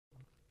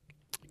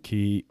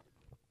כי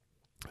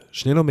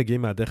שנינו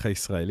מגיעים מהדרך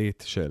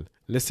הישראלית של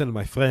listen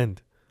my friend,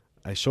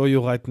 I show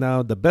you right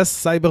now the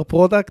best cyber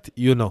product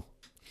you know.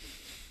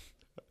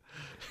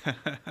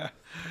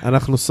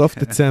 אנחנו סוף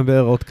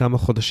דצמבר, עוד כמה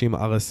חודשים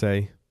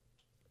RSA,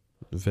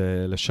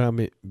 ולשם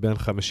בין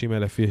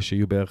 50,000 איש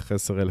יהיו בערך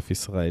 10,000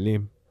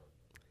 ישראלים.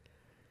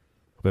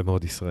 הרבה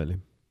מאוד ישראלים.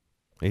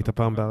 היית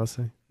פעם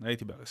ב-RSA?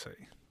 הייתי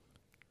ב-RSA.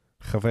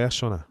 חוויה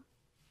שונה.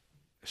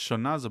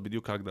 שונה זו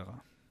בדיוק ההגדרה.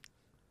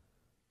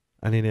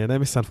 אני נהנה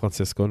מסן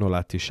פרנסיסקו,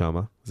 נולדתי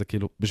שמה. זה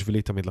כאילו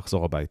בשבילי תמיד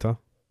לחזור הביתה.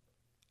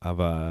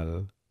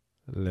 אבל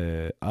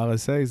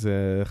ל-RSA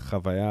זה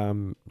חוויה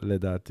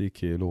לדעתי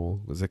כאילו,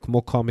 זה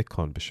כמו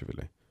קומיקון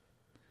בשבילי.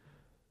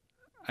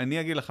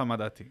 אני אגיד לך מה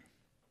דעתי.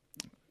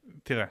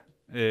 תראה,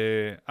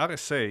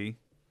 RSA,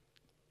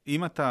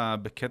 אם אתה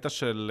בקטע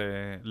של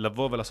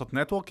לבוא ולעשות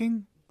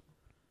נטוורקינג,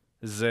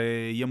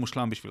 זה יהיה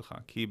מושלם בשבילך,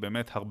 כי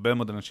באמת הרבה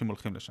מאוד אנשים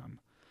הולכים לשם.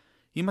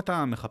 אם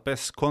אתה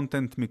מחפש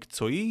קונטנט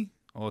מקצועי,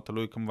 או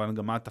תלוי כמובן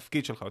גם מה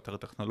התפקיד שלך, יותר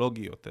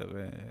טכנולוגי, יותר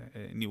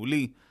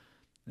ניהולי,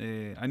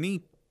 אני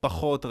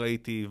פחות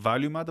ראיתי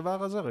value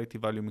מהדבר הזה, ראיתי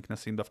value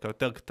מכנסים דווקא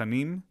יותר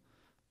קטנים,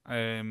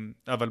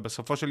 אבל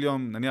בסופו של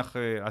יום, נניח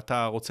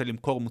אתה רוצה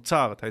למכור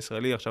מוצר, אתה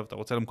ישראלי עכשיו, אתה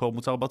רוצה למכור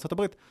מוצר בארצות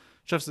הברית,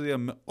 אני חושב שזה יהיה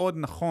מאוד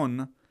נכון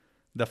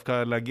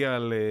דווקא להגיע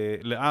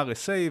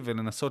ל-RSA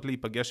ולנסות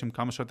להיפגש עם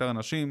כמה שיותר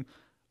אנשים,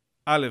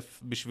 א',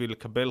 בשביל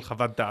לקבל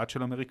חוות דעת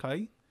של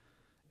אמריקאי,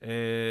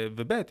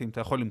 וב', אם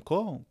אתה יכול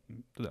למכור,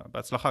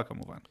 בהצלחה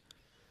כמובן.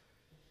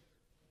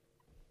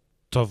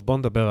 טוב, בוא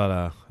נדבר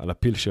על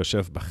הפיל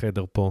שיושב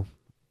בחדר פה.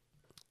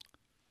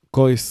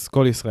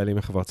 כל ישראלי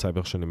מחברת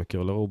סייבר שאני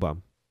מכיר לרובם.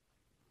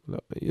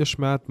 יש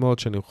מעט מאוד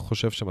שאני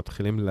חושב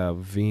שמתחילים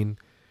להבין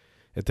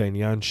את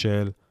העניין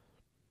של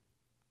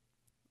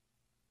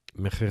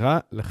מחירה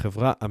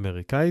לחברה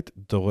אמריקאית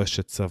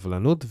דורשת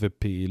סבלנות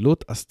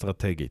ופעילות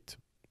אסטרטגית.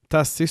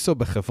 אתה CISO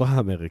בחברה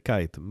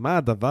אמריקאית, מה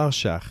הדבר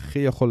שהכי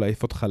יכול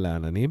להעיף אותך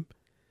לעננים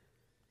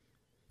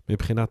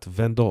מבחינת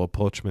vendor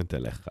approachment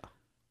אליך?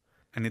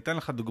 אני אתן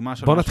לך דוגמה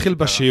של בוא נתחיל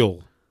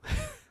בשיעור.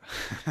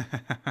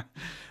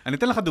 אני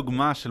אתן לך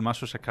דוגמה של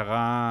משהו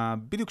שקרה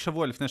בדיוק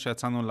שבוע לפני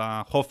שיצאנו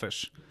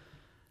לחופש.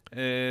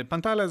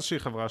 פנתה לאיזושהי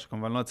חברה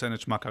שכמובן לא אציין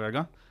את שמה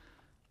כרגע.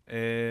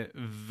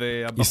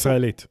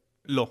 ישראלית.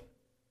 לא.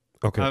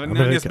 אוקיי. אבל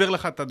אני אסביר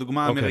לך את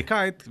הדוגמה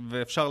האמריקאית,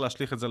 ואפשר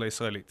להשליך את זה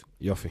לישראלית.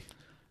 יופי.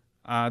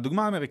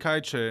 הדוגמה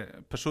האמריקאית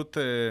שפשוט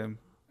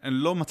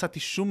לא מצאתי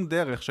שום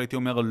דרך שהייתי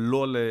אומר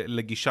לא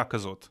לגישה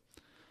כזאת.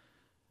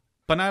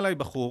 פנה אליי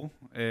בחור,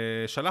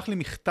 שלח לי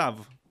מכתב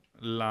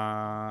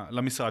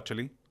למשרד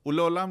שלי, הוא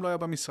לעולם לא היה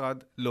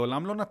במשרד,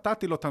 לעולם לא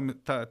נתתי לו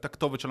את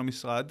הכתובת של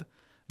המשרד,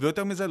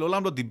 ויותר מזה,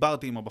 לעולם לא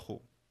דיברתי עם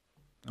הבחור.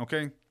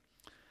 אוקיי?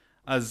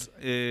 אז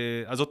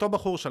אותו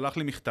בחור שלח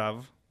לי מכתב,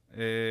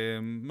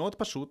 מאוד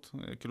פשוט,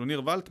 כאילו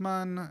ניר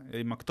ולטמן,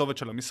 עם הכתובת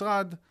של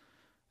המשרד,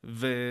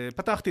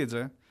 ופתחתי את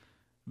זה,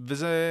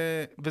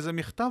 וזה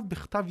מכתב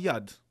בכתב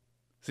יד.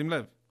 שים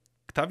לב,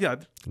 כתב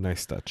יד.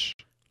 Nice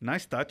touch.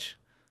 Nice touch.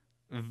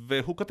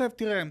 והוא כותב,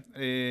 תראה,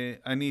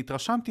 אני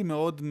התרשמתי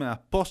מאוד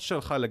מהפוסט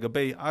שלך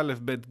לגבי א',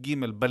 ב',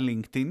 ג'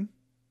 בלינקדאין,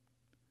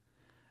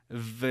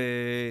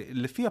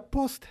 ולפי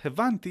הפוסט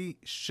הבנתי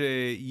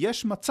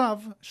שיש מצב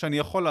שאני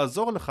יכול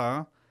לעזור לך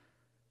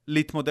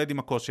להתמודד עם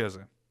הקושי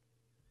הזה.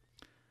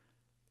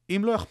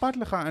 אם לא אכפת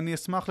לך, אני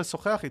אשמח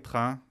לשוחח איתך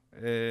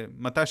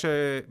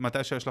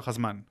מתי שיש לך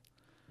זמן.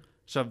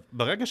 עכשיו,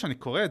 ברגע שאני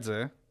קורא את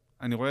זה,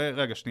 אני רואה,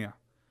 רגע, שנייה.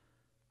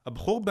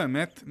 הבחור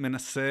באמת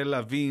מנסה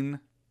להבין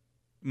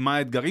מה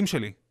האתגרים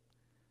שלי.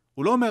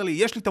 הוא לא אומר לי,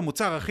 יש לי את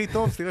המוצר הכי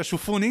טוב, תראה,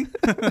 שופוני,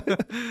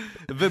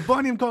 ובוא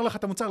אני אמכור לך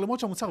את המוצר, למרות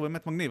שהמוצר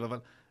באמת מגניב, אבל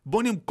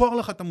בוא אני אמכור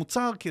לך את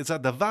המוצר, כי זה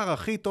הדבר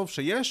הכי טוב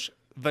שיש,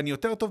 ואני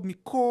יותר טוב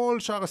מכל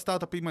שאר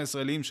הסטארט-אפים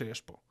הישראליים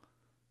שיש פה.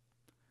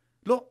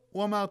 לא,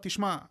 הוא אמר,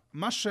 תשמע,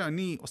 מה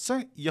שאני עושה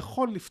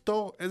יכול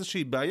לפתור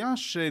איזושהי בעיה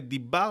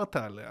שדיברת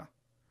עליה.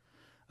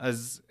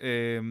 אז,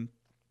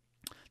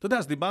 אתה יודע,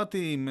 אז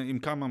דיברתי עם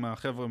כמה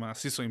מהחבר'ה,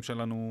 מהסיסויים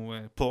שלנו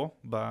פה,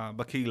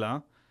 בקהילה,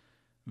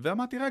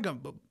 ואמרתי, רגע,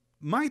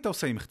 מה היית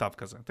עושה עם מכתב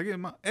כזה? תגיד,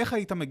 איך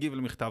היית מגיב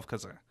למכתב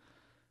כזה?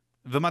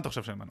 ומה אתה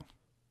חושב שהם ענו?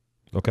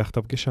 לוקח את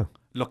הפגישה.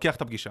 לוקח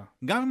את הפגישה.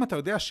 גם אם אתה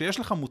יודע שיש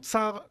לך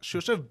מוצר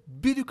שיושב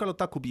בדיוק על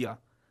אותה קובייה,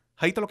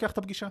 היית לוקח את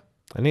הפגישה?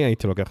 אני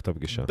הייתי לוקח את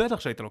הפגישה. בטח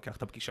שהיית לוקח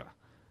את הפגישה.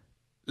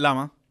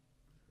 למה?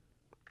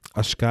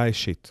 השקעה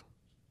אישית.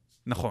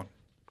 נכון.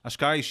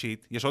 השקעה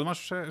אישית. יש עוד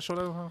משהו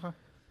שעולה לך?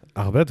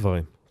 הרבה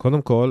דברים.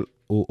 קודם כל,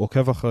 הוא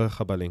עוקב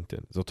אחריך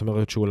בלינקדאין. זאת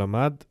אומרת שהוא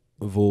למד,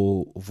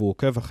 והוא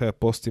עוקב אחרי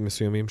פוסטים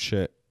מסוימים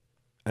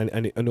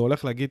אני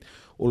הולך להגיד,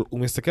 הוא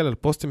מסתכל על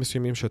פוסטים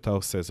מסוימים שאתה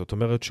עושה. זאת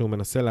אומרת שהוא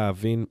מנסה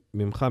להבין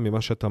ממך,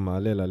 ממה שאתה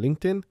מעלה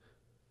ללינקדאין,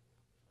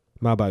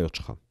 מה הבעיות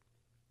שלך.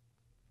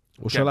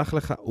 הוא שלח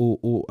לך,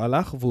 הוא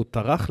הלך והוא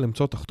טרח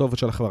למצוא את הכתובת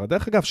של החברה.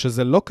 דרך אגב,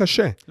 שזה לא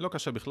קשה. לא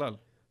קשה בכלל.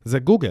 זה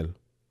גוגל.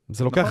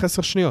 זה לוקח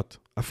 10 שניות.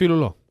 אפילו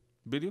לא.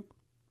 בדיוק.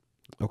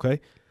 אוקיי?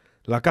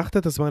 לקחת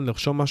את הזמן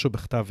לרשום משהו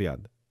בכתב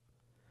יד.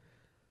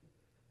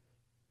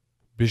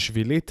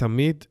 בשבילי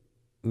תמיד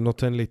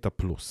נותן לי את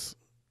הפלוס.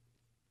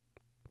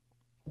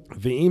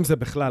 ואם זה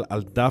בכלל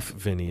על דף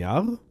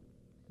ונייר,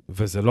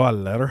 וזה לא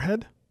על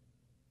letterhead,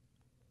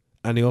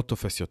 אני עוד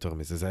תופס יותר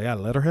מזה. זה היה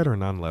letterhead או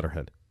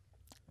non-letterhead?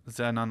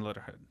 זה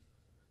ה-non-letterhead.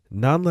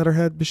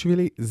 non-letterhead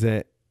בשבילי זה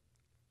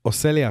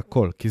עושה לי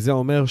הכל, כי זה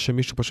אומר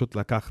שמישהו פשוט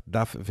לקח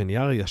דף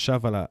ונייר,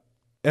 ישב על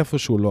איפה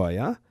שהוא לא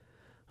היה,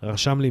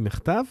 רשם לי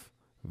מכתב,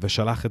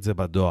 ושלח את זה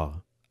בדואר,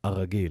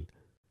 הרגיל.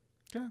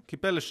 כן,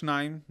 קיפל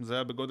לשניים, זה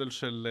היה בגודל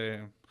של...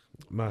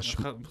 מה,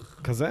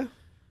 כזה?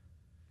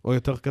 או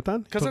יותר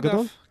קטן? כזה יותר דף,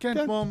 גדול? כן,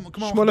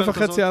 כמו...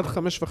 8.5 עד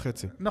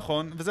 5.5.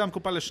 נכון, וזה היה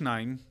מקופל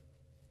לשניים,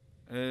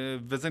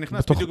 וזה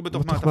נכנס בדיוק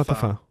בתוך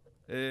מעטפה.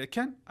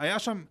 כן,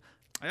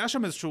 היה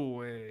שם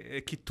איזשהו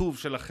כיתוב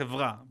של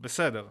החברה,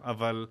 בסדר,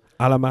 אבל...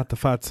 על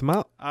המעטפה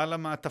עצמה? על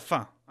המעטפה.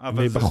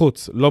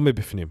 מבחוץ, לא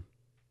מבפנים.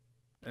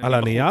 על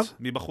הנייר?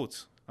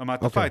 מבחוץ.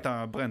 המעטפה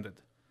הייתה ברנדד.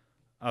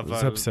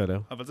 זה בסדר.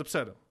 אבל זה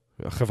בסדר.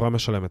 החברה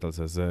משלמת על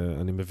זה,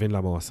 אני מבין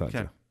למה הוא עשה את זה.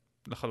 כן,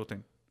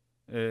 לחלוטין.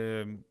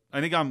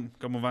 אני גם,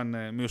 כמובן,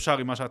 מיושר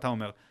עם מה שאתה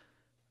אומר.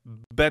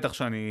 בטח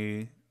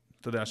שאני,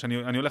 אתה יודע,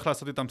 שאני הולך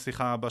לעשות איתם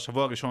שיחה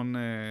בשבוע הראשון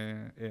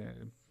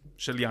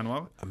של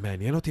ינואר.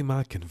 מעניין אותי מה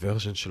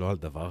הקנברז'ן שלו על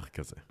דבר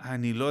כזה.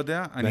 אני לא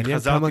יודע, אני מעניין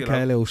חזרתי אליו. כמה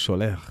כאלה הוא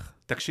שולח.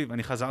 תקשיב,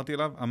 אני חזרתי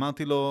אליו,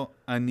 אמרתי לו,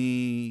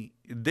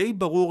 די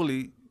ברור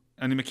לי,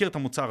 אני מכיר את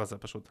המוצר הזה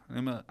פשוט.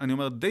 אני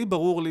אומר, די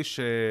ברור לי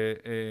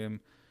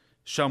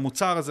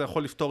שהמוצר הזה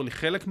יכול לפתור לי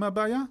חלק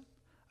מהבעיה,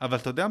 אבל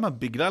אתה יודע מה,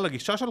 בגלל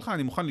הגישה שלך,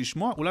 אני מוכן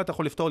לשמוע, אולי אתה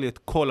יכול לפתור לי את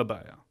כל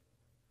הבעיה.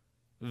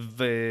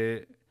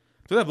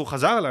 ואתה יודע, והוא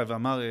חזר אליי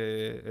ואמר,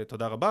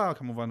 תודה רבה,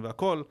 כמובן,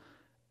 והכל.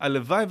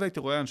 הלוואי והייתי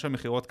רואה אנשי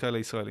מחירות כאלה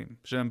ישראלים,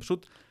 שהם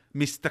פשוט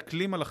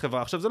מסתכלים על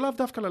החברה. עכשיו, זה לאו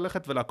דווקא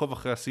ללכת ולעקוב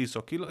אחרי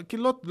ה-CISO, כי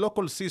לא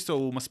כל CISO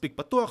הוא מספיק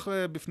פתוח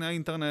בפני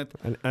האינטרנט.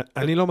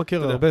 אני לא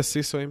מכיר הרבה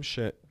CISOים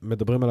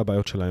שמדברים על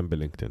הבעיות שלהם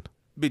בלינקדאין.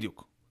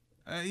 בדיוק.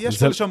 יש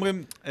כאלה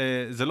שאומרים,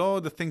 זה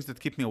לא the things that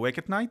keep me awake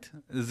at night,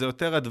 זה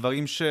יותר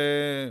הדברים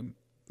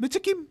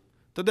שמציקים.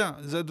 אתה יודע,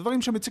 זה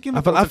דברים שמציקים.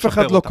 אבל אף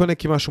אחד לא קונה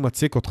כי משהו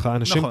מציק אותך,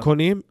 אנשים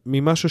קונים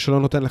ממשהו שלא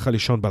נותן לך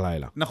לישון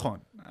בלילה. נכון,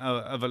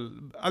 אבל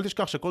אל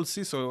תשכח שכל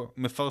CISO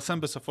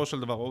מפרסם בסופו של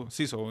דבר, או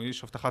CISO, או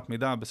איש הבטחת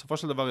מידע, בסופו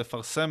של דבר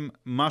יפרסם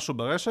משהו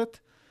ברשת,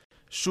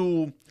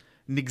 שהוא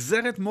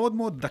נגזרת מאוד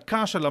מאוד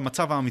דקה של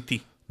המצב האמיתי.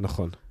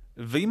 נכון.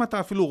 ואם אתה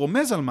אפילו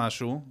רומז על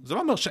משהו, זה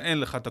לא אומר שאין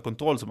לך את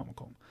הקונטרול זה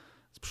במקום.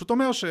 זה פשוט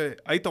אומר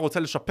שהיית רוצה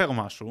לשפר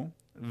משהו,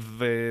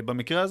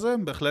 ובמקרה הזה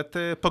הם בהחלט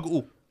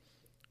פגעו.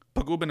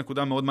 פגעו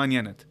בנקודה מאוד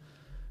מעניינת.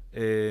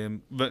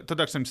 ואתה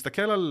יודע, כשאתה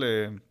מסתכל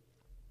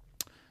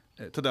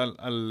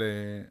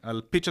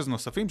על פיצ'ס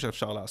נוספים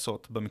שאפשר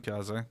לעשות במקרה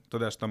הזה, אתה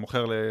יודע, שאתה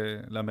מוכר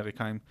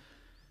לאמריקאים,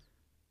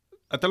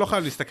 אתה לא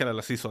חייב להסתכל על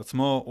ה-CISO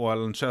עצמו, או על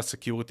אנשי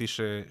הסקיוריטי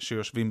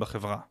שיושבים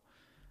בחברה.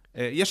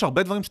 יש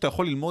הרבה דברים שאתה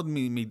יכול ללמוד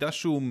ממידע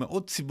שהוא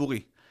מאוד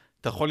ציבורי.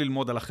 אתה יכול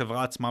ללמוד על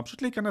החברה עצמה,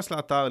 פשוט להיכנס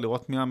לאתר,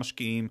 לראות מי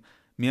המשקיעים,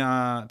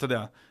 אתה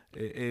יודע,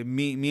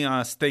 מי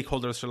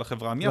ה-stakeholders של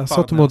החברה, מי הפרטנרס.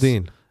 לעשות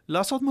מודיעין.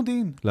 לעשות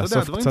מודיעין.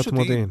 לאסוף קצת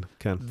מודיעין,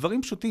 כן.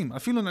 דברים פשוטים.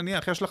 אפילו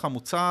נניח, יש לך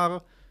מוצר,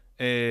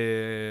 אתה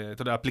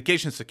יודע,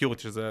 application security,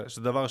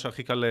 שזה דבר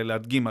שהכי קל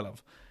להדגים עליו.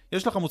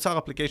 יש לך מוצר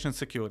application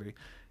security.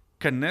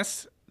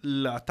 כנס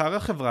לאתר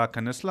החברה,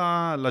 כנס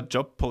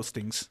ל-job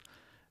postings,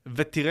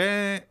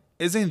 ותראה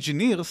איזה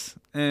engineers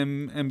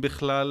הם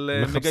בכלל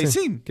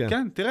מגייסים.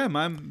 כן, תראה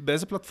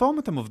באיזה פלטפורמה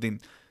אתם עובדים.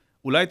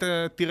 אולי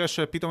תראה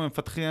שפתאום הם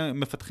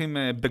מפתחים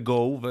ב-Go,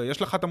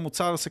 ויש לך את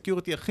המוצר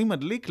security הכי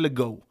מדליק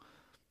ל-Go.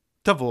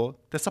 תבוא,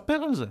 תספר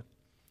על זה.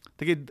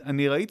 תגיד,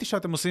 אני ראיתי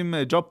שאתם עושים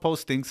job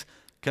postings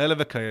כאלה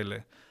וכאלה.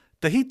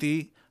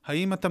 תהיתי,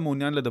 האם אתה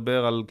מעוניין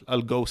לדבר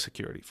על Go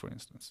security, for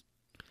instance?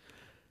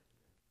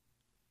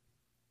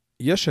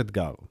 יש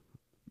אתגר.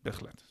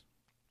 בהחלט.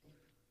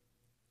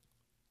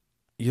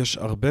 יש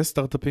הרבה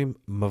סטארט-אפים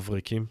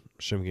מבריקים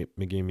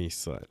שמגיעים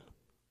מישראל.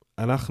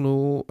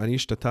 אני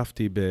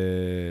השתתפתי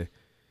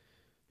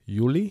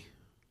ביולי,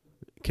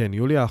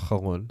 יולי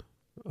האחרון,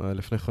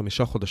 לפני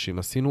 5 חודשים,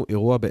 עשינו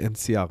אירוע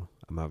ב-NCR,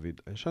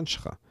 המעביד הישן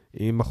שלך,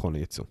 עם מכון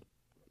ייצוא.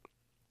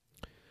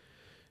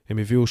 הם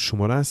הביאו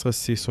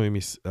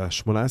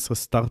 18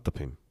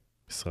 סטארט-אפים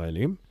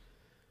ישראלים,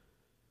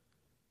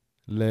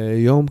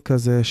 ליום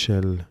כזה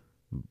של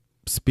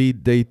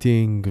ספיד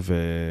דייטינג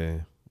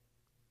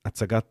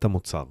והצגת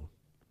המוצר.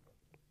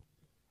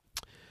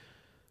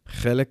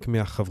 חלק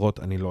מהחברות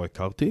אני לא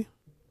הכרתי,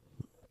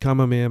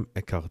 כמה מהם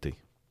הכרתי.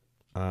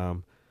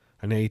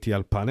 אני הייתי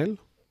על פאנל,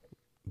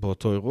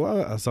 באותו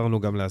אירוע, עזרנו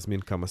גם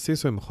להזמין כמה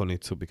CISO, עם מכון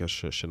ייצוא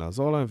ביקש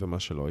שנעזור להם, ומה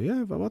שלא יהיה,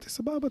 ואמרתי,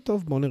 סבבה,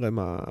 טוב, בואו נראה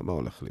מה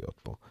הולך להיות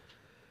פה.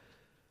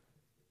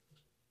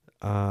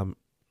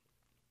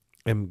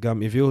 הם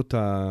גם הביאו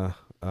אתה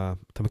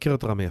מכיר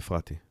את רמי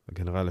אפרתי,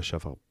 הגנרל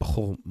לשעבר,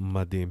 בחור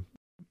מדהים.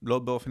 לא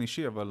באופן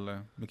אישי, אבל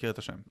מכיר את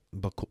השם.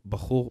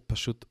 בחור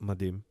פשוט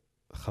מדהים,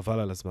 חבל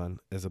על הזמן,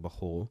 איזה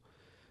בחור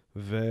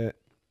הוא,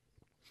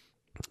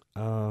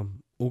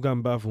 הוא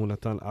גם בא והוא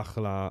נתן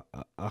אחלה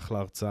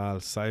הרצאה על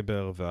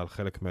סייבר ועל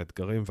חלק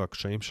מהאתגרים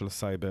והקשיים של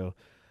הסייבר.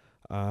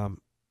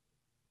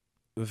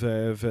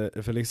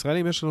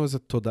 ולישראלים יש לנו איזו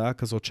תודעה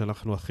כזאת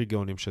שאנחנו הכי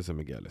גאונים שזה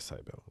מגיע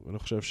לסייבר. ואני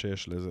חושב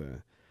שיש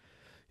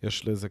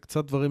לזה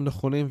קצת דברים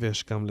נכונים,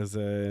 ויש גם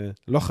לזה,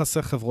 לא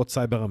חסר חברות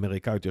סייבר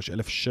אמריקאיות, יש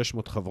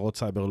 1,600 חברות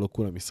סייבר, לא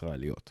כולם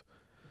ישראליות.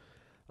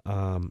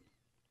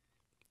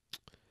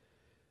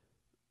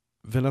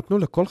 ונתנו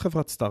לכל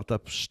חברת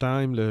סטארט-אפ 2-3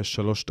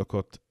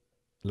 דקות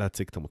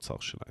להציג את המוצר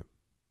שלהם.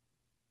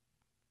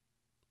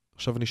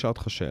 עכשיו אני אשאל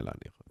אותך שאלה,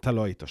 ניר. אתה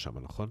לא היית שם,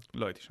 נכון?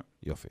 לא הייתי שם.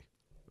 יופי.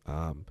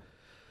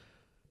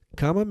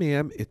 כמה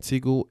מהם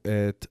הציגו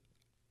את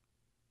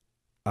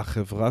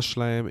החברה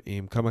שלהם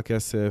עם כמה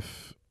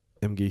כסף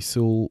הם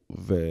גייסו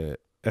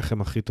ואיך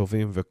הם הכי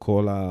טובים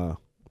וכל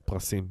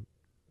הפרסים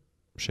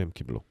שהם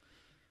קיבלו?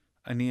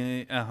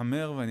 אני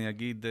אאמר ואני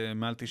אגיד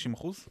מעל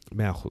 90%?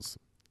 100%.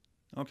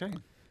 אוקיי.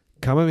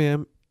 כמה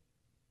מהם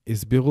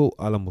הסבירו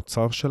על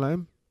המוצר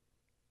שלהם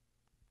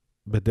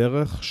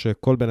בדרך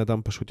שכל בן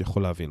אדם פשוט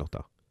יכול להבין אותה?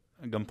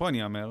 גם פה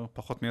אני אאמר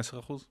פחות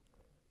מ-10%.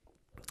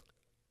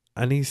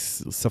 אני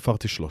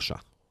ספרתי 3.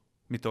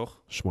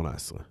 מתוך?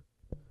 18.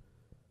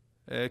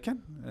 כן.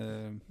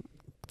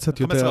 קצת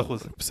יותר.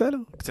 15%. בסדר,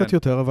 קצת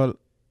יותר,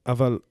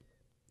 אבל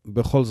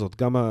בכל זאת,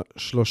 גם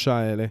השלושה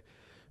האלה,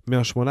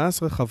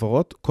 מה-18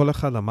 חברות, כל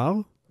אחד אמר,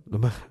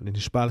 אני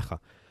נשבע לך,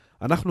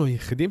 אנחנו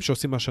היחידים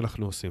שעושים מה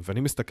שאנחנו עושים, ואני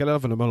מסתכל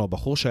עליו ואני אומר לו,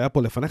 הבחור שהיה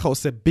פה לפניך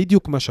עושה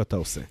בדיוק מה שאתה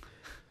עושה.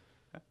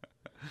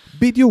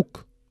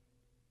 בדיוק.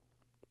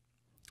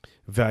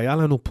 והיה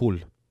לנו פול.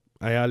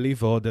 היה לי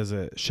ועוד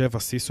איזה 7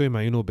 סיסויים,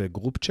 היינו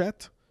בגרופ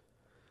צ'אט,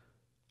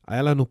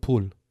 היה לנו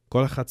פול.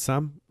 כל אחד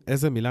שם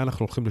איזה מילה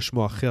אנחנו הולכים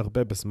לשמוע הכי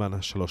הרבה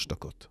בזמן 3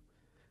 דקות.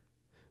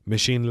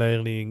 Machine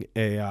learning,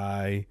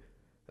 AI,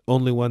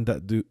 only one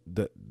that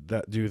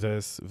do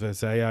this,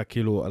 וזה היה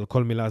כאילו, על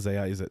כל מילה זה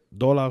היה איזה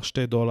 $,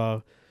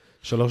 $2,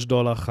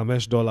 $3,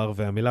 $5,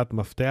 והמילת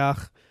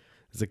מפתח,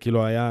 זה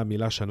כאילו היה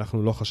מילה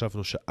שאנחנו לא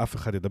חשבנו שאף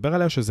אחד ידבר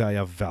עליה, שזה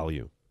היה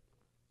value.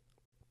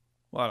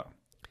 וואלה.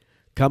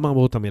 כמה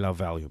אמרו את המילה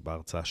value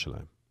בהרצאה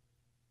שלהם?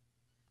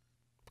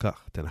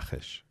 כך,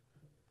 תנחש.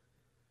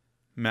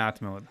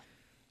 מעט מאוד.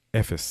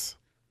 0.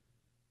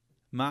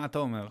 מה אתה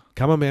אומר?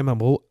 כמה מהם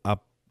אמרו,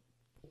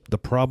 the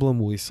problem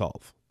we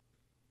solve?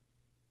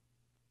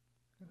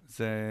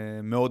 זה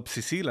מאוד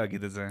בסיסי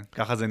להגיד את זה,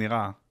 ככה זה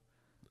נראה,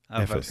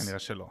 אבל 0. כנראה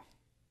שלא.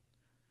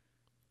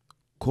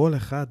 כל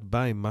אחד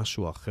בא עם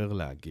משהו אחר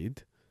להגיד,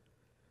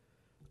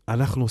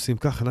 אנחנו עושים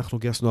ככה, אנחנו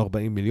גייסנו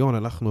 40 מיליון,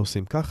 אנחנו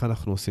עושים ככה,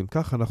 אנחנו עושים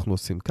ככה, אנחנו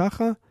עושים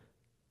ככה,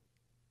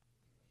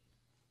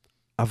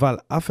 אבל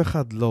אף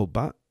אחד לא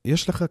בא,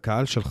 יש לך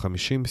קהל של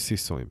 50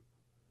 סיסויים.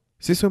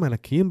 סיסויים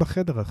ענקיים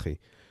בחדר, אחי.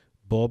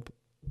 בוב,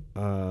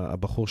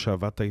 הבחור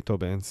שעבדת איתו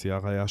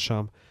ב-NCR היה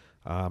שם,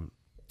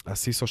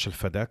 הסיסו של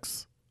FedEx,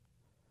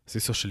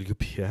 סיסו של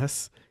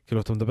UPS,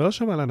 כאילו אתה מדבר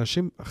שם על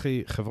אנשים,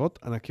 אחי, חברות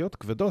ענקיות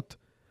כבדות,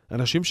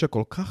 אנשים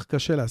שכל כך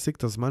קשה להשיג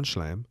את הזמן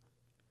שלהם,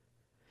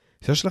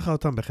 שיש לך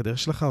אותם בחדר,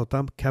 יש לך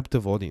אותם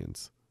captive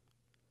audience.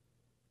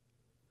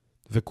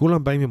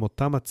 וכולם באים עם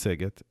אותה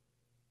מצגת,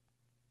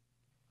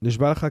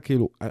 נשבע לך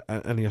כאילו,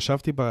 אני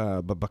ישבתי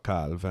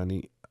בקהל,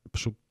 ואני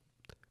פשוט,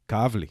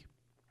 כאב לי.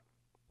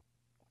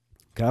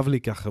 כאב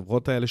לי כי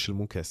החברות האלה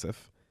שילמו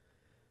כסף,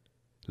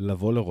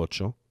 לבוא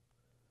לרוטשו,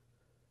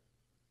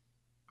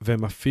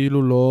 והם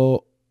אפילו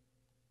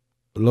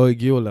לא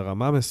הגיעו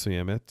לרמה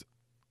מסוימת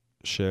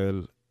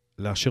של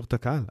להשאיר את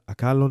הקהל.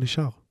 הקהל לא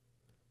נשאר.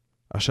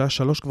 השעה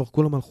 3 כבר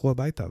כולם הלכו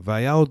הביתה,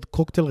 והיה עוד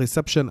קוקטייל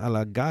ריספשן על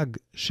הגג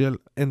של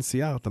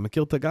NCR, אתה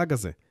מכיר את הגג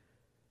הזה?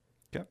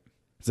 כן.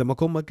 זה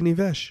מקום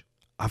מגניבש.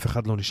 אף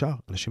אחד לא נשאר,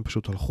 אנשים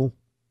פשוט הלכו.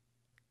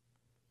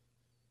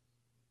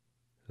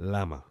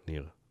 למה,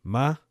 ניר?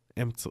 מה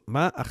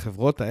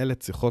החברות האלה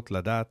צריכות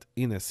לדעת?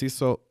 הנה,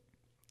 סיסו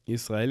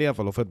ישראלי,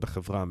 אבל עובד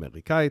בחברה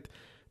אמריקאית.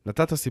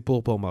 נתת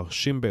סיפור פה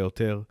מרשים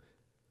ביותר.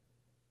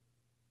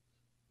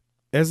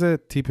 איזה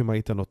טיפים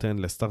היית נותן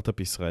לסטארט-אפ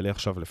ישראלי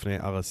עכשיו לפני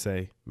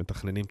RSA,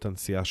 מתכננים את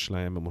הנסיעה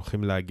שלהם, הם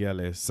הולכים להגיע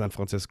לסן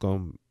פרנסיסקו,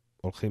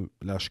 הולכים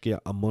להשקיע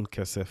המון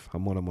כסף,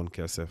 המון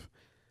כסף.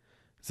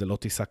 זה לא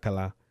טיסה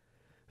קלה,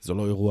 זה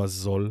לא אירוע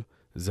זול,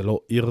 זה לא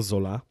עיר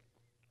זולה.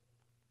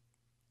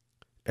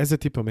 איזה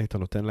טיפים היית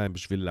נותן להם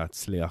בשביל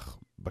להצליח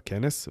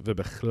בכנס,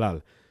 ובכלל,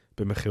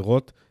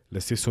 במחירות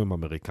לסיסויים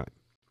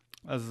אמריקאים?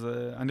 אז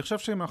אני חושב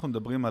שאם אנחנו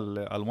מדברים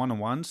על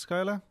one-on-ones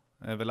כאלה,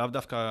 ולאו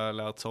דווקא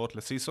להרצאות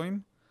לסיסויים,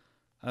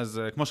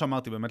 אז כמו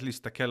שאמרתי, באמת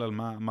להסתכל על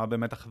מה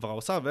באמת החברה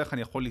עושה, ואיך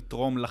אני יכול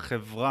לתרום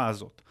לחברה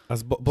הזאת.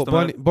 אז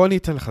בוא אני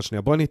אתן לך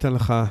שנייה,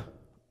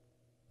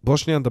 בוא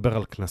שנייה נדבר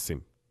על כנסים.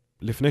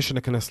 לפני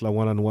שניכנס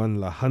ל-one-on-one,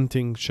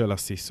 להנטינג של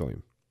הסיסויים.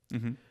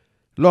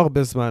 לא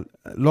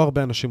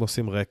הרבה אנשים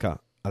עושים רקע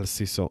על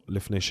סיסו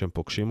לפני שהם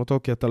פוגשים אותו,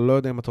 כי אתה לא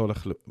יודע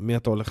מי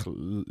אתה הולך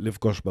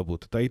לפגוש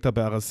בבוט. אתה היית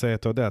ב-RSA,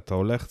 אתה יודע, אתה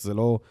הולך, זה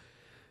לא...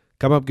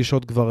 כמה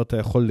פגישות כבר אתה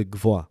יכול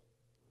לגבוע.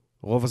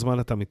 רוב הזמן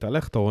אתה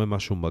מתהלך, אתה רואה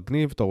משהו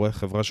מגניב, אתה רואה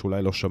חברה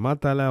שאולי לא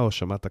שמעת עליה, או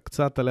שמעת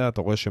קצת עליה,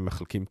 אתה רואה שהם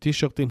מחלקים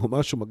טישרטים או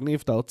משהו מגניב,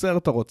 אתה עוצר,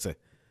 אתה רוצה.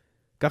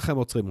 ככה הם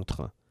עוצרים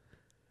אותך.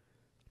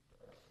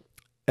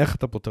 איך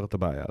אתה פותר את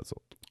הבעיה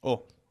הזאת?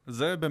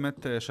 זה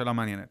באמת שאלה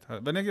מעניינת.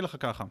 ואני אגיד לך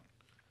ככה.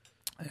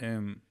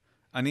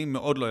 אני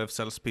מאוד לא אוהב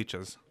sell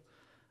speeches,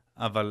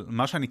 אבל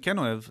מה שאני כן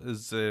אוהב,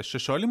 זה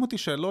ששואלים אותי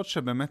שאלות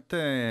שבאמת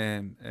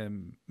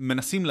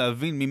מנסים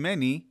להבין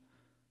ממני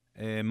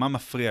מה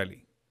מפריע לי.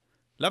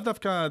 לאו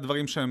דווקא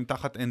דברים שהם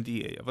תחת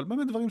NDA, אבל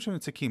באמת דברים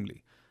שמציקים לי.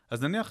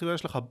 אז נניח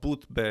יש לך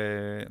בוט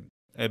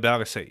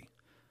ב-RSA.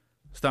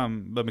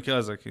 סתם, במקרה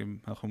הזה, כי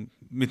אנחנו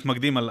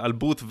מתמקדים על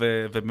בוט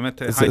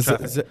ובאמת...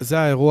 זה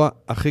האירוע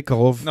הכי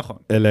קרוב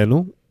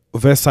אלינו,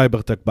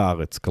 וסייברטק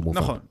בארץ, כמובן.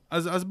 נכון.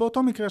 אז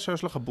באותו מקרה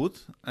שיש לך בוט,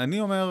 אני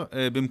אומר,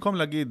 במקום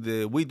להגיד,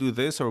 we do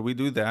this or we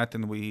do that,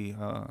 and we,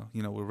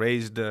 we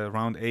raised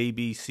around A, B,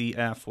 C,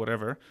 F,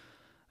 whatever,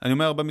 אני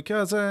אומר, במקרה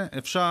הזה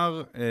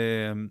אפשר,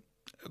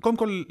 קודם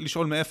כל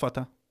לשאול מאיפה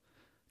אתה.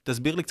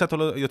 תסביר לי קצת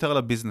יותר על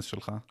הביזנס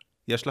שלך.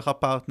 יש לך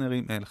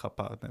פרטנרים? אין לך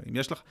פרטנרים.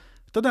 יש לך,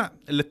 אתה יודע,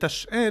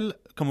 לתשאל,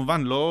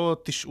 כמובן לא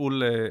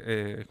תשאול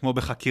כמו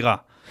בחקירה,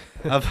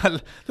 אבל,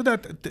 אתה יודע...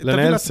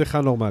 לנהל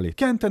שיחה נורמלית.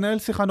 כן, תנהל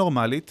שיחה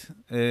נורמלית.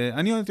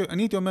 אני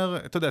הייתי אומר,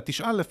 אתה יודע,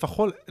 תשאל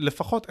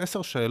לפחות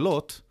 10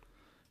 שאלות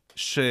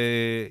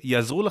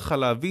שיעזרו לך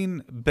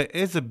להבין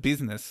באיזה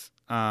ביזנס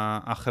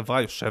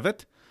החברה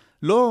יושבת,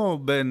 לא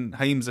בין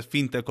האם זה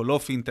פינטק או לא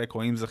פינטק,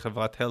 או האם זה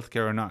חברת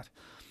healthcare or not.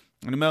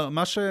 אני אומר,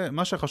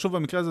 מה שחשוב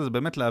במקרה הזה זה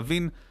באמת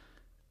להבין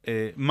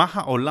מה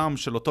העולם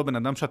של אותו בן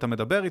אדם שאתה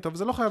מדבר איתו,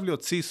 וזה לא חייב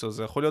להיות CISO,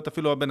 זה יכול להיות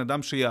אפילו הבן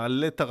אדם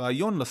שיעלה את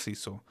הרעיון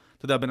ל-CISO.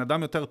 אתה יודע, בן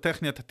אדם יותר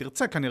טכני, אתה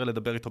תרצה כנראה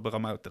לדבר איתו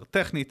ברמה יותר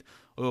טכנית,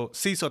 או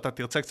CISO, אתה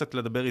תרצה קצת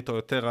לדבר איתו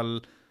יותר על,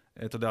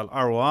 אתה יודע, על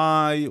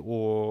ROI,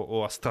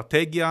 או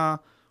אסטרטגיה,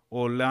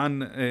 או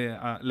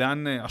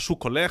לאן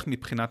השוק הולך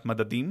מבחינת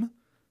מדדים.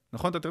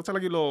 נכון? אתה תרצה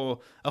להגיד לו,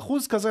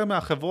 אחוז כזה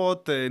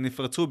מהחברות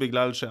נפרצו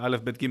בגלל שא'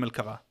 ב' ג'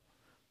 קרה.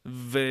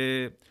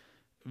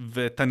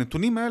 ואת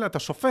הנתונים האלה אתה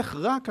שופך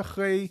רק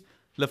אחרי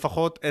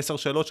לפחות 10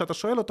 שאלות שאתה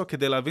שואל אותו,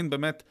 כדי להבין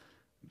באמת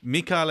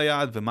מי קהל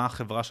היעד ומה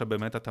החברה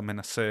שבאמת אתה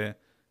מנסה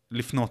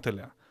לפנות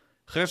אליה.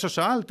 אחרי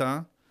ששאלת,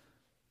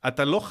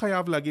 אתה לא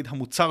חייב להגיד,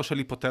 המוצר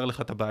שלי פותר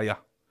לך את הבעיה.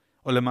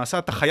 או למעשה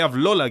אתה חייב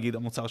לא להגיד,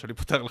 המוצר שלי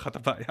פותר לך את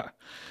הבעיה.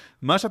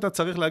 מה שאתה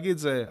צריך להגיד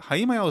זה,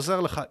 האם היה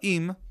עוזר לך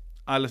אם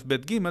א', ב',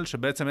 ג',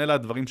 שבעצם אלה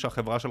הדברים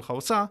שהחברה שלך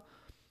עושה,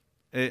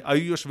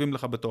 היו יושבים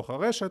לך בתוך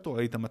הרשת, או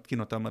היית מתקין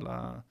אותם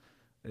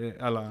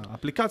על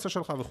האפליקציה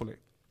שלך וכו'.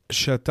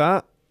 שאתה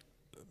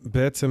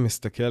בעצם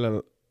מסתכל על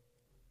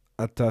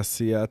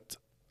התעשיית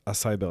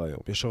הסייבר היום.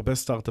 יש הרבה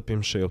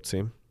סטארט-אפים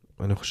שיוצאים,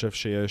 ואני חושב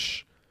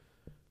שיש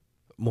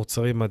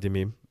מוצרים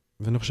מדהימים,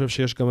 ואני חושב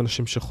שיש גם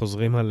אנשים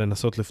שחוזרים על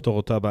לנסות לפתור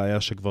אותה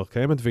בעיה שכבר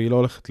קיימת, והיא לא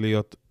הולכת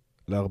להיות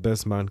להרבה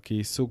זמן, כי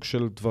היא סוג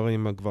של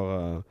דברים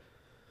כבר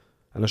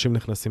אנשים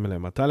נכנסים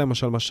אליהם. אתה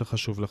למשל, מה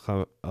שחשוב לך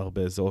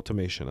הרבה זה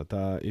אוטומיישן.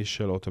 אתה איש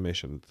של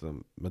אוטומיישן. אתה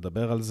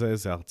מדבר על זה,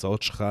 זה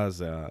ההרצאות שלך,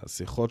 זה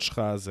השיחות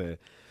שלך, זה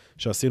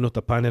שעשינו את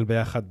הפאנל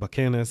ביחד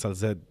בכנס, על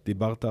זה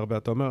דיברת הרבה,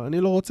 אתה אומר, אני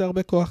לא רוצה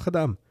הרבה כוח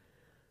אדם.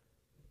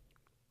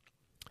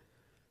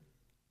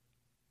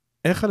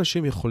 איך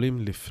אנשים יכולים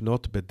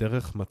לפנות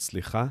בדרך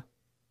מצליחה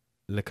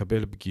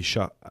לקבל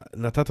פגישה?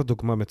 נתת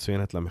דוגמה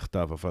מצוינת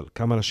למכתב, אבל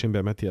כמה אנשים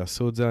באמת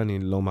יעשו את זה, אני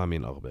לא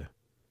מאמין הרבה.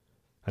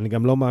 אני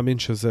גם לא מאמין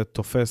שזה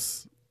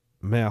תופס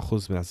 100%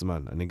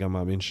 מהזמן. אני גם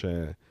מאמין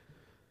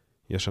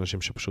שיש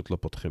אנשים שפשוט לא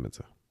פותחים את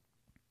זה.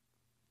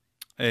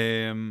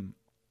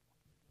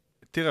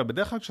 תראה,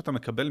 בדרך כלל כשאתה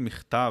מקבל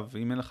מכתב,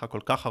 אם אין לך כל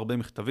כך הרבה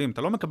מכתבים,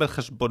 אתה לא מקבל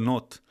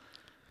חשבונות.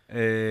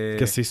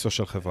 כסיסו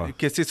של חברה.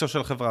 כסיסו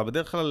של חברה.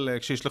 בדרך כלל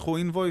כשישלחו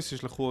אינבויס,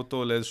 ישלחו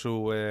אותו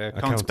לאיזשהו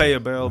accounts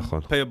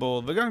payable,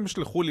 וגם אם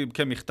ישלחו לי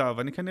כמכתב,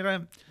 אני כנראה,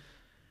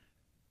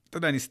 אתה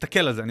יודע, אני אסתכל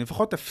על זה, אני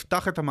לפחות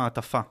אפתח את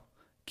המעטפה.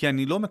 כי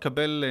אני לא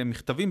מקבל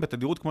מכתבים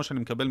בתדירות כמו שאני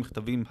מקבל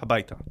מכתבים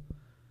הביתה.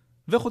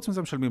 וחוץ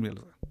מזה משלמים לי על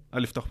זה,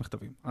 על לפתוח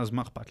מכתבים. אז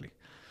מה אכפת לי?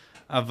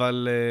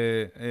 אבל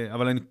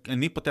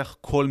אני פותח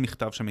כל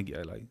מכתב שמגיע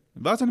אליי.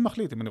 ואז אני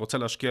מחליט אם אני רוצה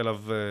להשקיע עליו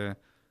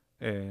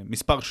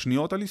מספר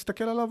שניות על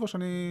להסתכל עליו, או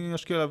שאני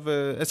אשקיע עליו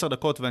 10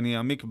 דקות ואני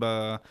אעמיק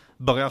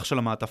בריח של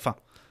המעטפה.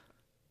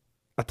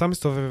 אתה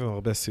מסתובב עם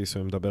הרבה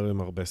סיסויים, מדבר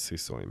עם הרבה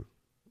סיסויים.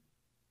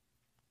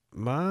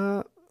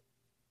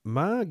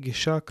 מה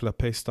הגישה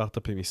כלפי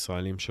סטארט-אפים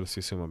ישראלים של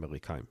סיסויים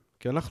אמריקאים?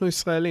 כי אנחנו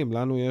ישראלים,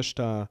 לנו יש את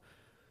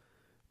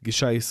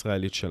הגישה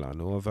הישראלית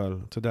שלנו, אבל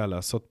אתה יודע,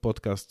 לעשות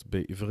פודקאסט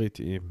בעברית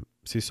עם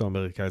סיסו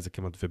אמריקאי זה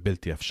כמעט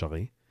ובלתי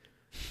אפשרי.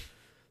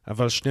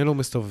 אבל שנינו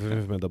מסתובבים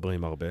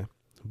ומדברים הרבה.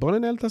 בואו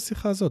ננהל את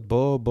השיחה הזאת,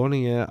 בואו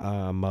נהיה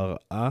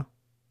המראה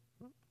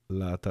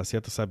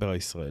לתעשיית הסייבר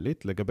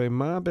הישראלית, לגבי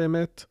מה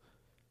באמת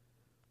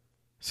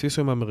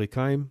סיסויים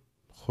אמריקאים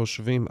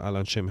חושבים על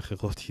אנשי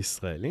מחירות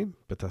ישראלים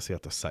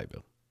בתעשיית הסייבר.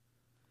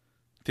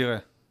 תראה,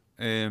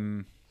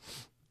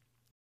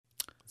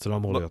 זה לא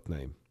אמור להיות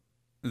נעים.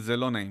 זה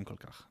לא נעים כל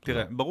כך.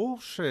 תראה, ברור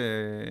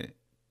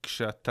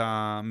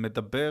שכשאתה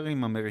מדבר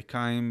עם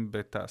אמריקאים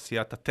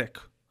בתעשיית הטק,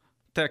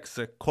 טק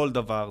זה כל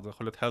דבר, זה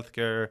יכול להיות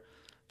healthcare,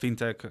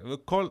 פינטק,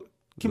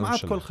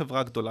 כמעט כל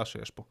חברה גדולה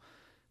שיש פה.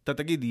 אתה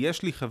תגיד,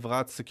 יש לי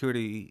חברת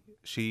security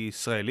שהיא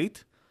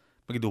ישראלית,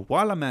 תגידו,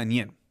 וואלה,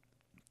 מעניין.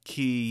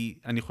 כי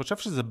אני חושב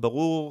שזה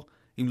ברור,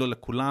 אם לא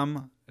לכולם,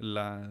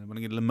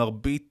 נגיד,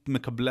 למרבית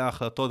מקבלי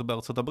ההחלטות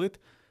בארצות הברית,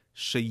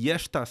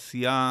 שיש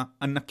תעשייה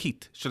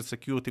ענקית של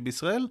סקיוריטי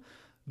בישראל,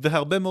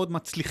 והרבה מאוד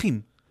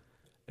מצליחים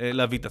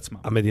להביא את עצמם.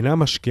 המדינה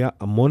משקיעה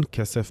המון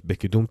כסף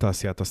בקידום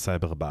תעשיית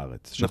הסייבר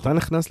בארץ. כשאתה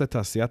נכנס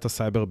לתעשיית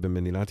הסייבר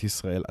במדינת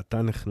ישראל,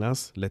 אתה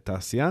נכנס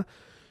לתעשייה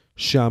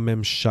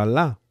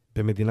שהממשלה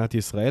במדינת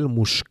ישראל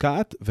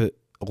מושקעת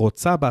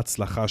ורוצה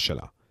בהצלחה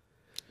שלה.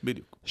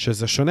 בדיוק.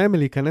 שזה שונה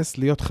מלהיכנס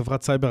להיות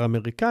חברת סייבר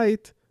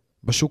אמריקאית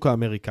בשוק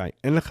האמריקאי.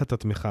 אין לך את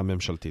התמיכה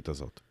הממשלתית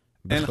הזאת.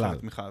 בכלל. אין לך את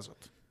התמיכה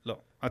הזאת. לא.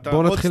 אתה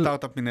עוד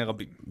סטארט-אפ מיני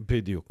רבים.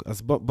 בדיוק.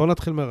 אז בוא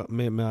נתחיל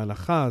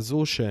מההנחה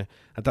הזו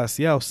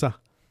שהתעשייה עושה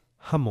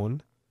המון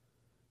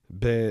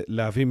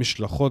בלהביא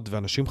משלחות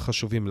ואנשים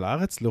חשובים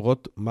לארץ,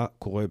 לראות מה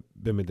קורה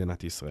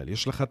במדינת ישראל.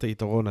 יש לך את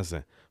היתרון הזה.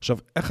 עכשיו,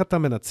 איך אתה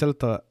מנצל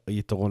את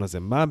היתרון הזה?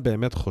 מה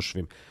באמת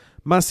חושבים?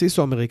 מה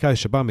CISO אמריקאי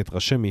שבא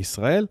מתרשם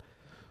מישראל,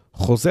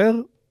 חוזר,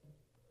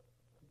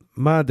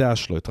 מה הדעה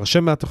שלו?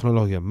 התרשם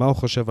מהטכנולוגיה, מה הוא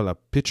חושב על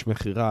הפיץ'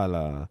 מחירה,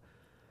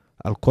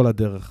 על כל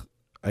הדרך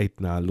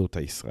ההתנהלות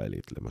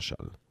הישראלית, למשל?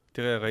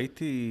 תראה,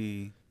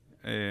 ראיתי...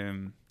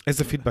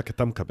 איזה פידבק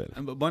אתה מקבל?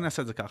 בוא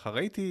נעשה את זה ככה.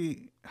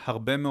 ראיתי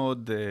הרבה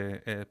מאוד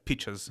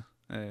פיצ'ז,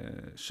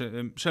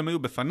 שהם היו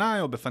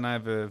בפניי, או בפניי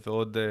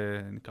ועוד,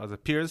 נקרא לזה,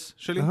 peers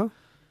שלי.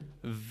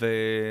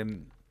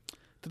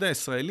 ואתה יודע,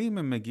 ישראלים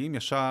הם מגיעים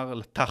ישר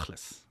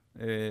לתכלס.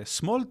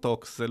 small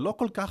talk זה לא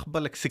כל כך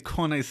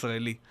בלקסיקון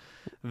הישראלי.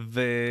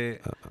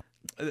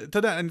 אתה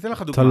יודע, אני אתן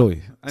לך דוגמה. תלוי.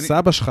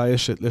 סבא שלך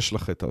יש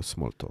לך את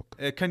ה-small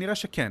talk. כנראה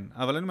שכן,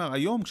 אבל אני אומר,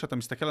 היום כשאתה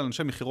מסתכל על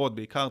אנשי מחירות,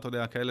 בעיקר, אתה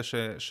יודע, כאלה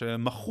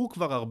שמכרו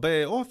כבר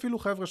הרבה, או אפילו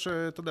חבר'ה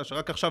שאתה יודע,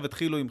 שרק עכשיו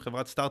התחילו עם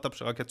חברת סטארט-אפ,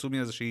 שרק יצאו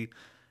מאיזושהי,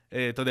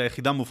 אתה יודע,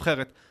 יחידה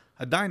מובחרת,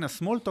 עדיין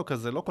ה-small talk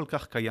הזה לא כל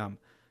כך קיים.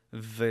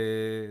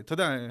 ואתה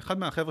יודע, אחד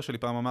מהחבר'ה שלי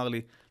פעם אמר לי,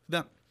 אתה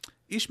יודע,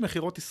 איש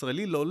מחירות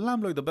ישראלי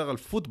לעולם לא ידבר על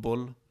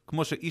פוטבול,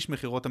 כמו שאיש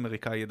מחירות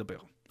אמריקאי ידבר.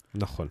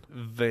 נכון.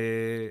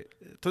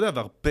 ואתה יודע,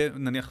 והרבה,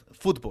 נניח,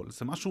 פוטבול,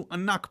 זה משהו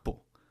ענק פה.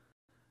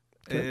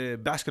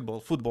 בסקטבול,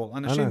 פוטבול,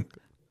 אנשים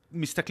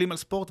מסתכלים על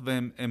ספורט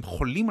והם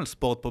חולים על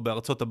ספורט פה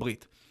בארצות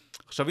הברית.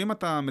 עכשיו, אם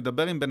אתה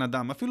מדבר עם בן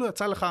אדם, אפילו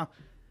יצא לך,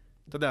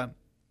 אתה יודע,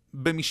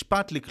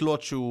 במשפט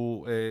לקלוט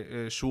שהוא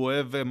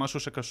אוהב משהו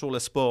שקשור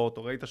לספורט,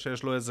 או ראית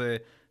שיש לו איזה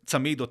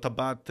צמיד או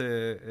טבעת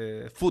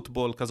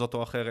פוטבול כזאת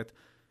או אחרת,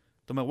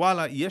 אתה אומר,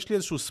 וואלה, יש לי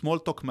איזשהו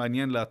small talk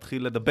מעניין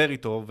להתחיל לדבר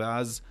איתו,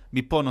 ואז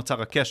מפה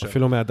נוצר הקשר.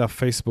 אפילו מהדף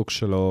פייסבוק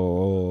שלו,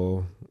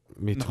 או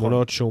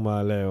מתמונות שהוא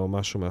מעלה, או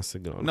משהו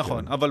מהסגנון.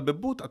 נכון, אבל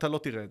בבוט אתה לא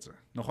תראה את זה.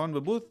 נכון?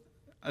 בבוט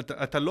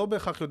אתה לא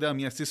בהכרח יודע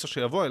מי הסיסו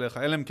שיבוא אליך,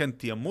 אלא אם כן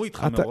תיאמו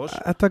איתך מראש.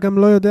 אתה גם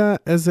לא יודע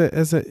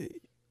איזה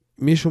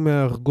מישהו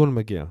מהארגון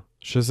מגיע.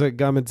 שזה,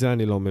 גם את זה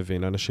אני לא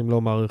מבין. אנשים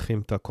לא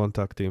מעריכים את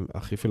הקונטקטים,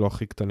 אפילו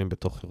הכי קטנים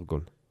בתוך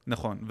ארגון.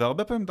 נכון,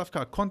 והרבה פעמים דווקא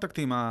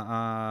הקונטקטים,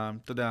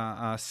 אתה יודע,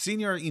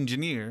 ה-senior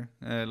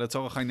engineer,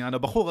 לצורך העניין,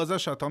 הבחור הזה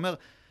שאתה אומר,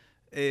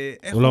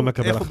 הוא לא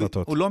מקבל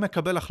החלטות. הוא לא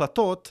מקבל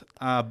החלטות,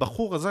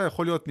 הבחור הזה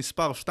יכול להיות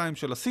מספר 2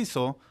 של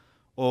הסיסו,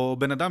 או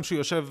בן אדם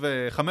שיושב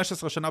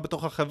 15 שנה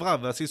בתוך החברה,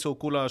 והסיסו הוא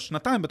כולה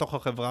 2 בתוך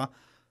החברה,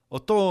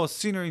 אותו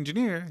senior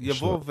engineer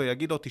יבוא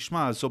ויגיד לו,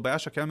 תשמע, זו בעיה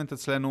שקיימת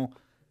אצלנו,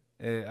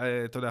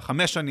 אתה יודע,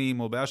 5 שנים,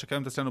 או בעיה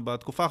שקיימת אצלנו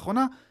בתקופה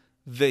האחרונה,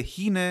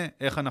 והנה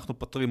איך אנחנו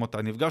פותרים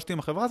אותה. נפגשתי עם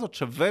החברה הזאת,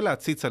 שווה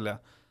להציץ עליה.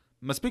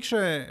 מספיק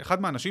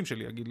שאחד מהאנשים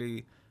שלי יגיד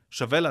לי,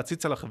 שווה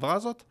להציץ על החברה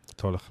הזאת?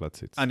 אתה הולך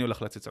להציץ. אני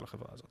הולך להציץ על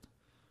החברה הזאת.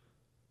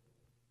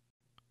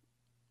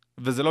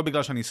 וזה לא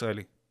בגלל שאני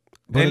ישראלי.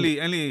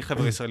 אין לי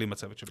חבר'ה ישראלים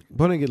בצוות שלי.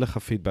 בוא נגיד לך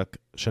פידבק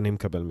שאני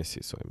מקבל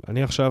מסיסויים.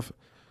 אני עכשיו,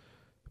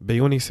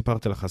 ביוני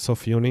סיפרתי לך,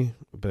 סוף יוני,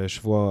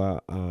 בשבוע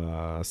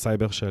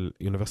הסייבר של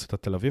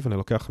אוניברסיטת תל אביב, אני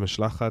לוקח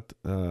משלחת,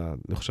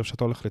 אני חושב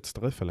שאתה הולך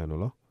להצטרף אלינו,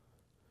 לא?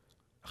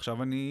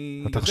 עכשיו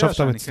אני... אתה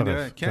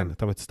מצטרף. כן,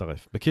 אתה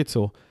מצטרף.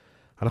 בקיצור,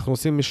 אנחנו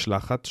עושים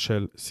משלחת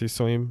של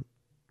סיסויים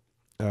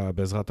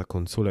בעזרת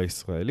הקונסוליה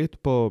הישראלית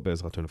פה,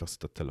 בעזרת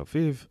אוניברסיטת תל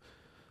אביב,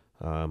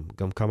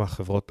 גם כמה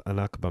חברות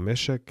ענק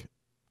במשק,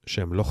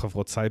 שהן לא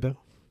חברות סייבר,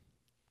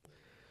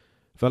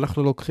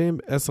 ואנחנו לוקחים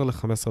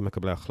 10-15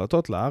 מקבלי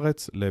החלטות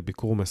לארץ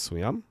לביקור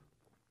מסוים,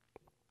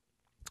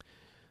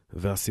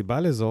 והסיבה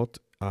לזאת,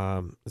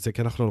 זה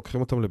כי אנחנו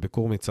לוקחים אותם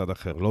לביקור מצד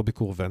אחר, לא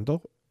ביקור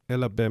ונדור,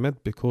 אלא באמת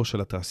ביקור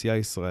של התעשייה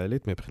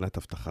הישראלית מבחינת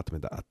הבטחת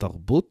מידע.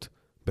 התרבות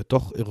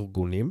בתוך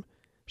ארגונים,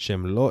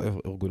 שהם לא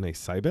ארגוני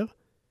סייבר,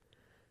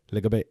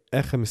 לגבי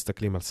איך הם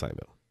מסתכלים על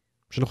סייבר.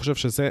 שאני חושב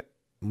שזה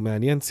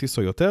מעניין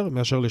סיסו יותר,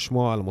 מאשר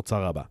לשמוע על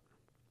המוצר הבא.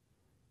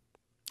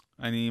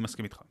 אני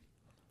מסכים איתך.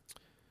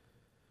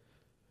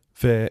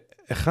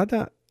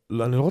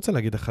 אני לא רוצה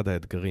להגיד אחד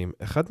האתגרים,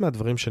 אחד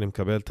מהדברים שאני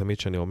מקבל תמיד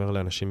שאני אומר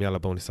לאנשים, יאללה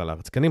בואו ניסע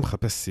לארץ, כי אני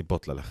מחפש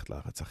סיבות ללכת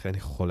לארץ, אחרי אני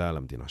חולה על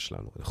המדינה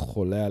שלנו, אני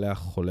חולה עליה,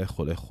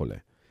 חולה.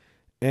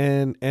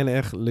 אין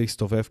איך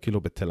להסתובב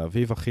כאילו בתל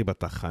אביב, אחי,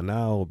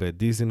 בתחנה, או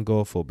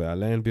בדיזינגוף, או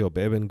באלנבי, או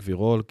באבן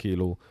גבירול,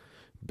 כאילו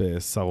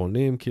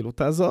בסרונים, כאילו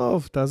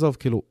תעזוב,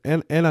 כאילו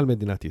אין על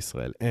מדינת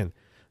ישראל, אין.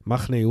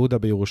 מחנה יהודה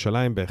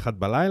בירושלים באחד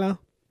בלילה,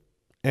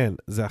 אין,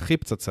 זה הכי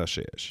פצצה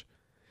שיש.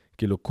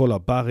 כאילו כל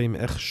הברים,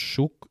 איך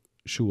שוק,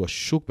 שהוא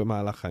השוק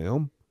במהלך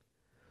היום,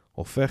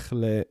 הופך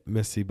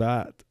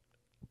למסיבת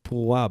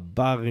פרועה,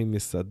 ברים,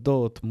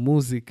 מסעדות,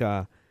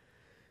 מוזיקה.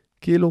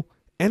 כאילו,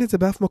 אין את זה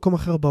באף מקום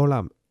אחר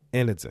בעולם.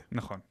 אין את זה.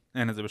 נכון,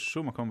 אין את זה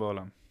בשום מקום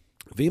בעולם.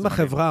 ואם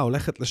החברה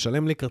הולכת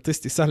לשלם לי כרטיס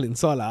טיסה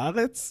לנסוע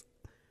לארץ,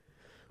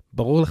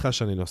 ברור לך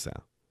שאני נוסע.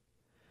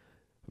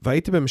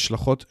 והייתי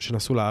במשלחות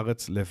שנסעו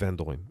לארץ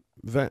לוונדורים.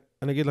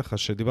 ואני אגיד לך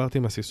שדיברתי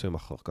עם הסיסויים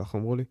אחר כך,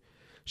 אמרו לי,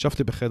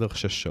 ישבתי בחדר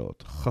 6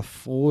 שעות,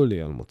 חפרו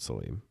לי על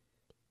מוצרים.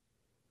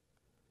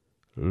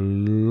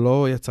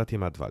 לא יצאתי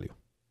מעד value.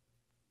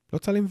 לא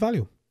יצא לי עם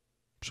value.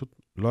 פשוט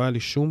לא היה לי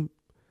שום,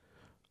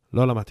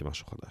 לא למדתי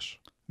משהו חדש.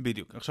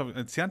 בדיוק. עכשיו,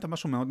 ציינת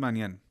משהו מאוד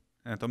מעניין.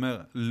 אתה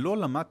אומר, לא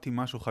למדתי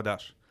משהו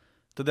חדש.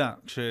 אתה יודע,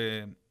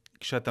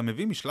 כשאתה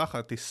מביא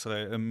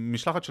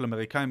משלחת של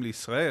אמריקאים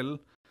לישראל,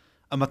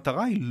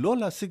 המטרה היא לא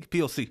להשיג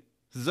POC.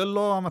 זה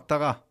לא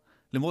המטרה.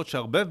 למרות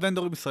שהרבה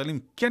ונדורים ישראלים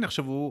כן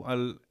יחשבו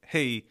על,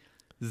 היי,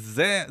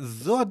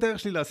 זו הדרך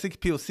שלי להשיג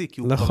POC,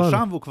 כי הוא נכון. כבר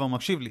שם והוא כבר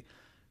מקשיב לי.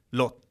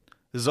 לא,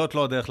 זאת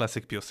לא הדרך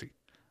להשיג POC.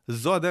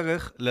 זו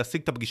הדרך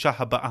להשיג את הפגישה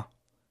הבאה.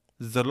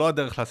 זו לא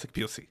הדרך להשיג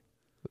POC.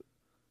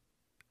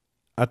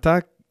 אתה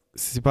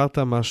סיפרת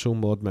משהו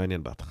מאוד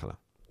מעניין בהתחלה.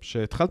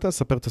 כשהתחלת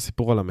לספר את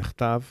הסיפור על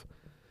המכתב,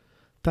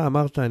 אתה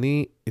אמרת,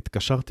 אני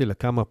התקשרתי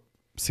לכמה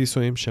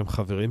סיסויים שהם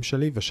חברים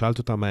שלי, ושאלת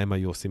אותם מה הם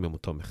היו עושים עם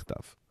אותו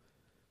מכתב.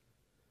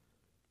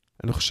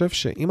 אני חושב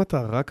שאם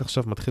אתה רק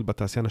עכשיו מתחיל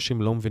בתעשייה,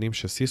 אנשים לא מבינים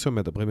שסיסויים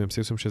מדברים עם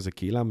סיסויים, שזו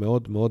קהילה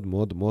מאוד מאוד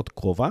מאוד מאוד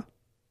קרובה,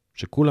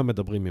 שכולם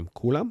מדברים עם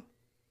כולם,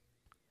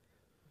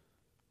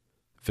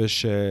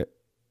 ושאם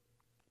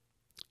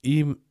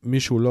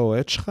מישהו לא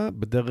אוהד שלך,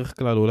 בדרך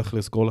כלל הוא הולך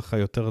לסגור לך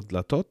יותר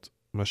דלתות,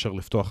 מאשר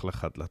לפתוח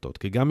לך דלתות.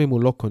 כי גם אם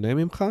הוא לא קונה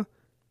ממך,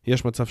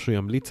 יש מצב שהוא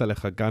ימליץ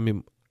עליך גם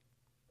אם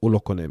הוא לא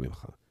קונה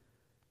ממך.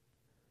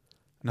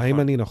 נכון. האם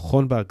אני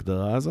נכון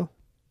בהגדרה הזו?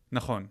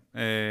 נכון.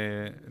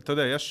 אתה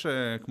יודע,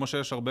 כמו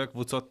שיש הרבה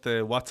קבוצות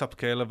וואטסאפ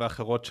כאלה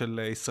ואחרות של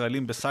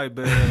ישראלים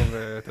בסייבר,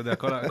 ואתה יודע,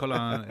 כל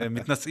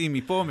המתנסים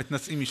מפה,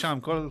 מתנסים משם,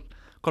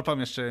 כל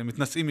פעם יש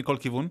מתנסים מכל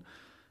כיוון.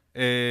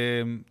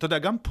 אתה יודע,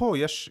 גם פה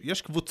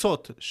יש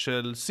קבוצות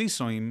של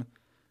סיסויים,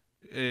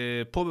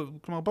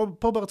 כלומר,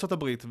 פה בארצות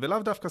הברית,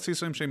 ולאו דווקא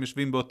סיסויים שהם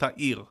יושבים באותה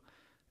עיר.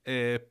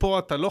 פה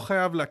אתה לא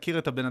חייב להכיר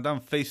את הבן אדם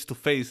face to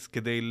face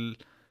כדי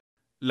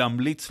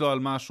להמליץ לו על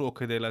משהו או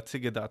כדי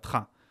להציג את דעתך.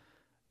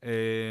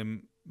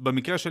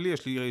 במקרה שלי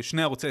יש לי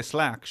 2 ערוצי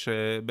Slack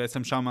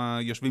שבעצם שם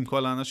יושבים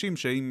כל האנשים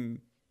שאם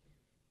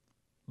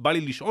בא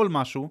לי לשאול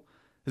משהו,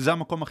 זה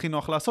המקום הכי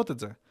נוח לעשות את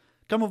זה.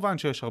 כמובן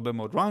שיש הרבה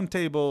מאוד round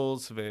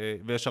tables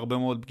ויש הרבה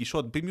מאוד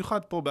פגישות,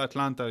 במיוחד פה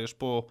באטלנטה יש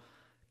פה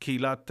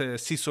קהילת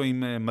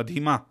סיסויים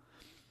מדהימה,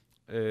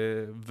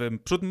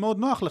 ופשוט מאוד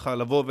נוח לך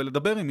לבוא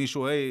ולדבר עם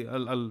מישהו, היי,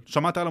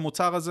 שמעת על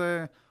המוצר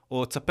הזה,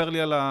 או תספר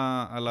לי על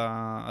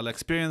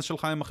ה-experience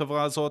שלך עם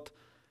החברה הזאת,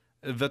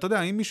 ואתה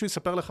יודע, אם מישהו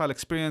יספר לך על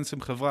experience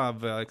עם חברה,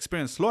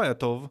 וה-experience לא היה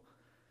טוב,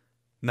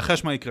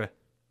 נחש מה יקרה.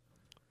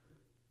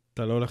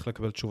 אתה לא הולך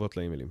לקבל תשובות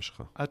לאימיילים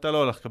שלך. אתה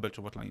לא הולך לקבל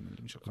תשובות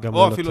לאימיילים שלך. גם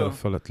לא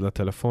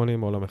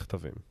לטלפונים או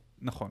למכתבים.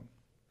 נכון.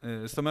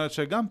 זאת אומרת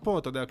שגם פה,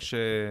 אתה יודע,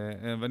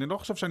 ואני לא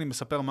חושב שאני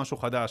מספר משהו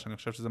חדש, אני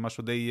חושב שזה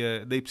משהו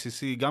די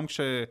בסיסי, גם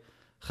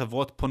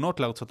כשחברות פונות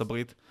לארצות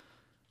הברית,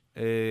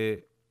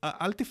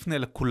 אל תפנה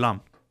לכולם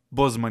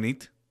בו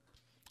זמנית,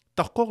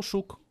 תחקור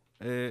שוק,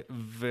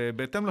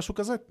 ובהתאם לשוק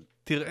הזה,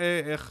 תראה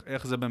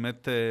איך זה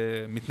באמת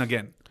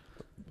מתנגן.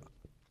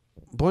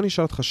 בוא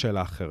נשאל אותך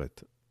שאלה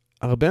אחרת.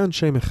 הרבה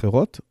אנשי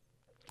מחירות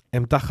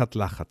הם תחת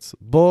לחץ.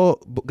 בוא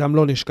גם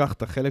לא נשכח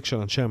את החלק של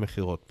אנשי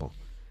המחירות פה.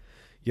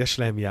 יש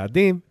להם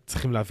יעדים,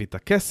 צריכים להביא את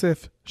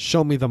הכסף,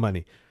 show me the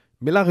money.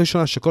 מילה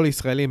ראשונה שכל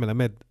ישראלי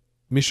מלמד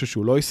מישהו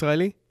שהוא לא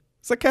ישראלי,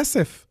 זה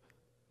כסף.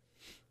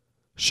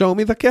 show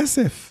me the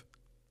כסף.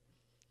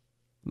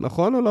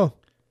 נכון או לא?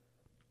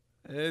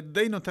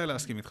 די נוטה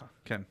להסכים איתך,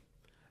 כן.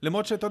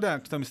 למרות שאתה יודע,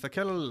 כשאתה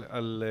מסתכל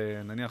על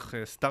נניח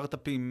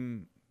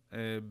סטארט-אפים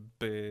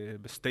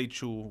בסטייג'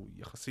 שהוא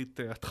יחסית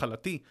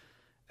התחלתי,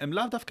 הם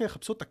לאו דווקא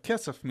יחפשו את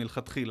הכסף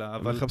מלכתחילה,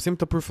 אבל... הם מחפשים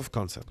את ה-proof of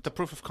concept. את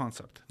ה-proof of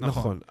concept,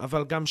 נכון.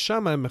 אבל גם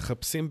שם הם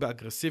מחפשים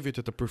באגרסיביות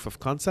את ה-proof of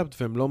concept,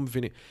 והם לא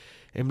מבינים,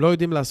 הם לא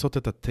יודעים לעשות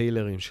את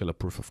הטיילרים של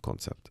ה-proof of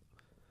concept.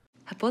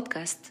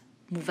 הפודקאסט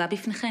מובא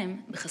בפניכם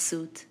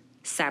בחסות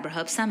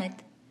CyberHub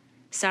Summit.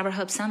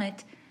 CyberHub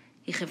Summit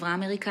היא חברה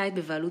אמריקאית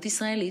בבעלות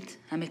ישראלית,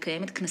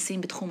 המקיימת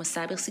כנסים בתחום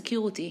הסייבר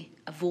סקיוריטי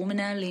עבור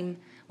מנהלים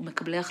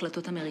ומקבלי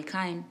החלטות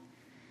אמריקאים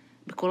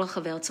בכל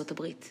רחבי ארצות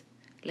הברית.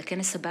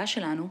 לכנס הבא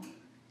שלנו,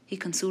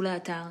 היכנסו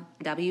לאתר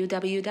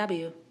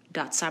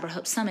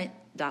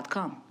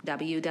www.cyberhubsummit.com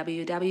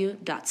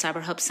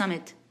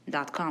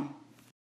www.cyberhubsummit.com